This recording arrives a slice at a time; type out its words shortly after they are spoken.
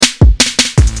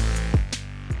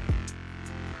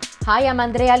Hi, I'm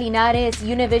Andrea Linares,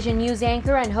 Univision News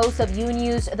anchor and host of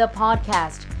UNews, the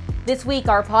podcast. This week,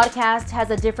 our podcast has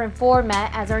a different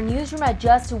format as our newsroom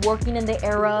adjusts to working in the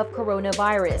era of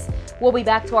coronavirus. We'll be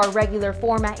back to our regular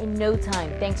format in no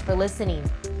time. Thanks for listening.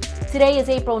 Today is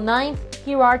April 9th.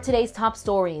 Here are today's top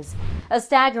stories. A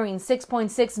staggering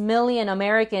 6.6 million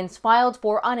Americans filed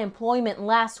for unemployment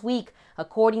last week,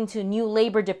 according to new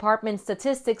Labor Department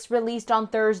statistics released on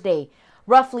Thursday,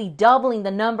 roughly doubling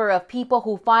the number of people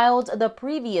who filed the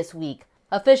previous week.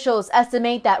 Officials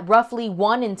estimate that roughly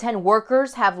 1 in 10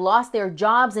 workers have lost their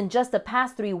jobs in just the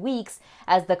past 3 weeks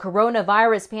as the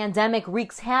coronavirus pandemic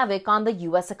wreaks havoc on the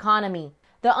U.S. economy.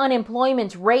 The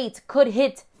unemployment rate could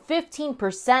hit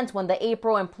 15% when the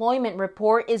April employment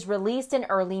report is released in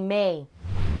early May.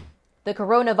 The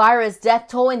coronavirus death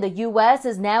toll in the U.S.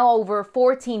 is now over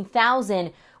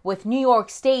 14,000, with New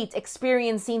York State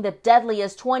experiencing the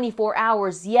deadliest 24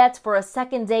 hours yet for a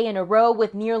second day in a row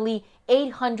with nearly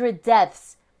 800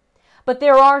 deaths. But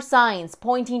there are signs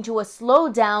pointing to a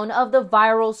slowdown of the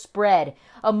viral spread.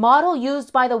 A model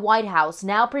used by the White House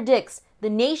now predicts the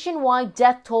nationwide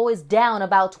death toll is down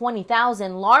about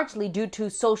 20,000, largely due to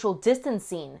social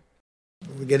distancing.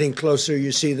 We're getting closer.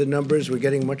 You see the numbers. We're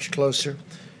getting much closer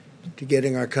to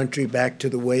getting our country back to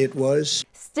the way it was.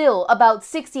 Still, about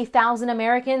 60,000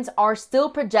 Americans are still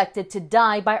projected to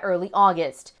die by early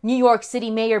August. New York City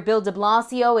Mayor Bill de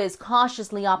Blasio is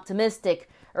cautiously optimistic,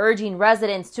 urging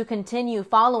residents to continue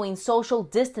following social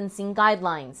distancing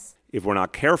guidelines. If we're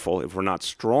not careful, if we're not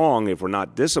strong, if we're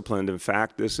not disciplined, in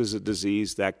fact, this is a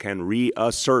disease that can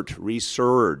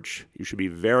resurge. You should be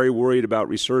very worried about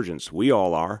resurgence. We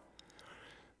all are.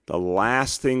 The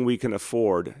last thing we can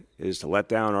afford is to let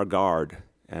down our guard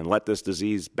and let this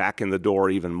disease back in the door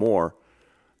even more,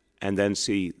 and then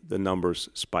see the numbers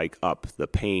spike up, the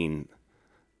pain,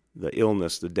 the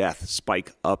illness, the death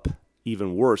spike up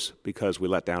even worse because we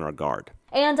let down our guard.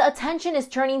 And attention is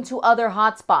turning to other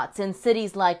hotspots in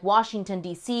cities like Washington,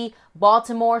 D.C.,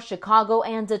 Baltimore, Chicago,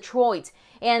 and Detroit,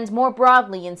 and more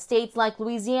broadly in states like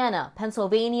Louisiana,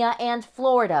 Pennsylvania, and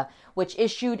Florida, which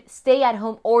issued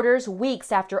stay-at-home orders weeks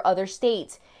after other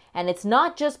states. And it's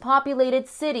not just populated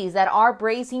cities that are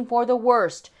bracing for the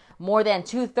worst. More than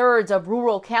 2/3 of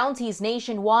rural counties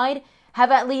nationwide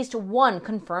have at least one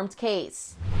confirmed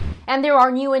case. And there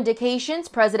are new indications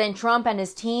President Trump and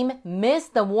his team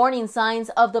missed the warning signs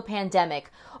of the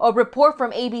pandemic. A report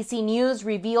from ABC News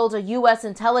revealed U.S.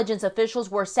 intelligence officials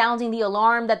were sounding the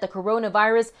alarm that the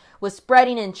coronavirus was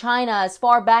spreading in China as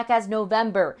far back as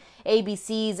November.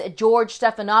 ABC's George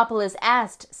Stephanopoulos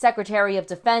asked Secretary of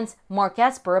Defense Mark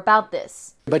Esper about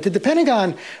this. But did the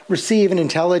Pentagon receive an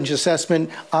intelligence assessment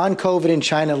on COVID in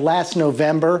China last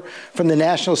November from the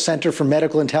National Center for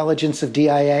Medical Intelligence of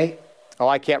DIA? Oh,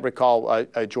 I can't recall,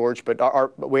 George, but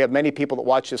we have many people that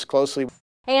watch this closely.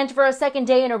 And for a second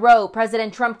day in a row,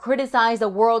 President Trump criticized the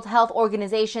World Health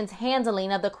Organization's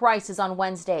handling of the crisis on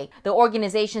Wednesday. The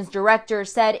organization's director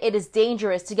said it is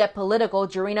dangerous to get political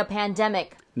during a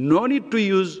pandemic. No need to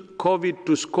use COVID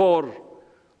to score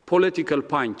political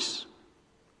points.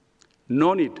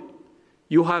 No need.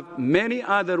 You have many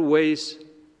other ways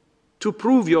to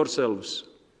prove yourselves.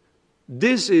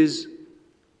 This is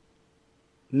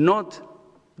not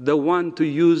the one to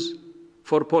use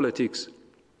for politics.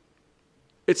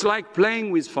 It's like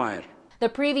playing with fire. The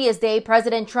previous day,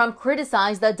 President Trump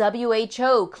criticized the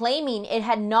WHO, claiming it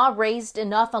had not raised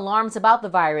enough alarms about the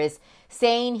virus,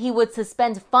 saying he would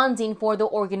suspend funding for the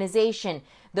organization,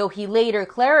 though he later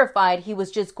clarified he was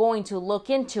just going to look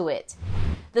into it.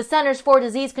 The Centers for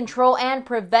Disease Control and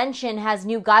Prevention has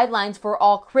new guidelines for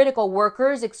all critical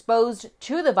workers exposed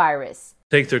to the virus.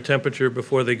 Take their temperature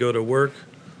before they go to work,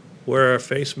 wear a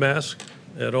face mask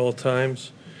at all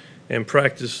times, and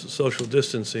practice social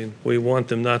distancing. We want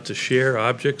them not to share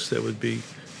objects that would be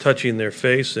touching their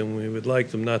face, and we would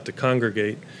like them not to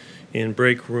congregate in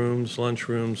break rooms, lunch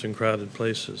rooms, and crowded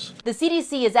places. The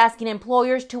CDC is asking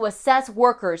employers to assess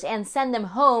workers and send them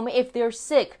home if they're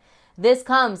sick. This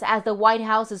comes as the White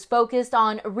House is focused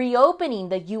on reopening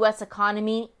the U.S.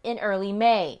 economy in early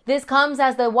May.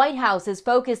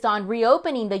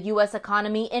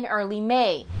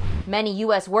 Many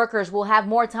U.S. workers will have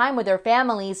more time with their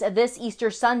families this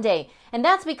Easter Sunday, and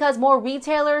that's because more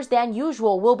retailers than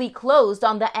usual will be closed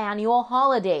on the annual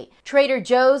holiday. Trader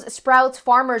Joe's, Sprouts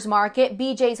Farmers Market,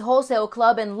 BJ's Wholesale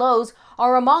Club, and Lowe's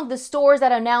are among the stores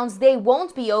that announced they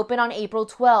won't be open on April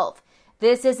 12th.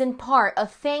 This is in part a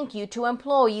thank you to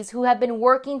employees who have been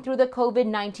working through the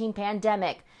COVID-19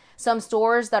 pandemic. Some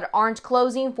stores that aren't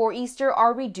closing for Easter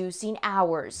are reducing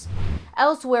hours.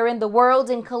 Elsewhere in the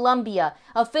world, in Colombia,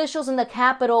 officials in the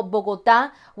capital, Bogotá,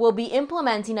 will be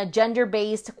implementing a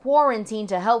gender-based quarantine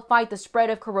to help fight the spread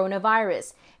of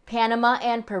coronavirus. Panama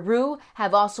and Peru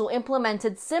have also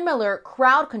implemented similar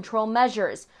crowd control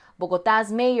measures.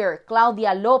 Bogotá's mayor,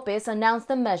 Claudia Lopez, announced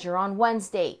the measure on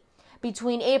Wednesday.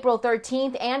 Between April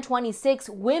 13th and 26th,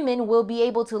 women will be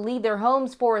able to leave their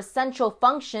homes for essential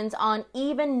functions on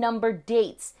even-numbered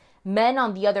dates. Men,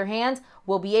 on the other hand,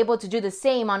 will be able to do the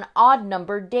same on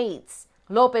odd-numbered dates.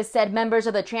 Lopez said members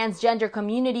of the transgender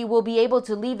community will be able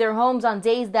to leave their homes on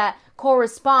days that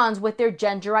correspond with their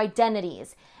gender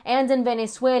identities. And in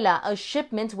Venezuela, a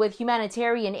shipment with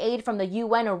humanitarian aid from the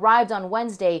UN arrived on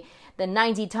Wednesday. The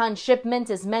 90-ton shipment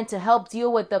is meant to help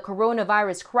deal with the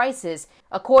coronavirus crisis.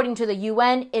 According to the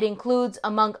UN, it includes,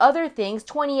 among other things,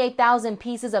 28,000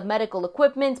 pieces of medical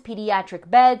equipment, pediatric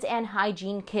beds, and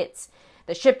hygiene kits.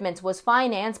 The shipment was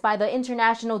financed by the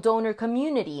international donor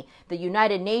community, the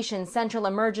United Nations Central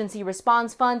Emergency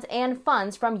Response Fund, and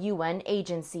funds from UN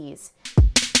agencies.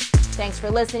 Thanks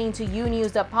for listening to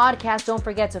UNews, the podcast. Don't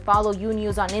forget to follow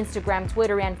UNews on Instagram,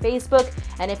 Twitter, and Facebook.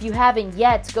 And if you haven't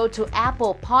yet, go to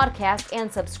Apple Podcasts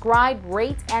and subscribe,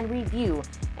 rate, and review.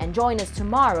 And join us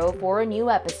tomorrow for a new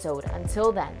episode.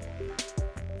 Until then.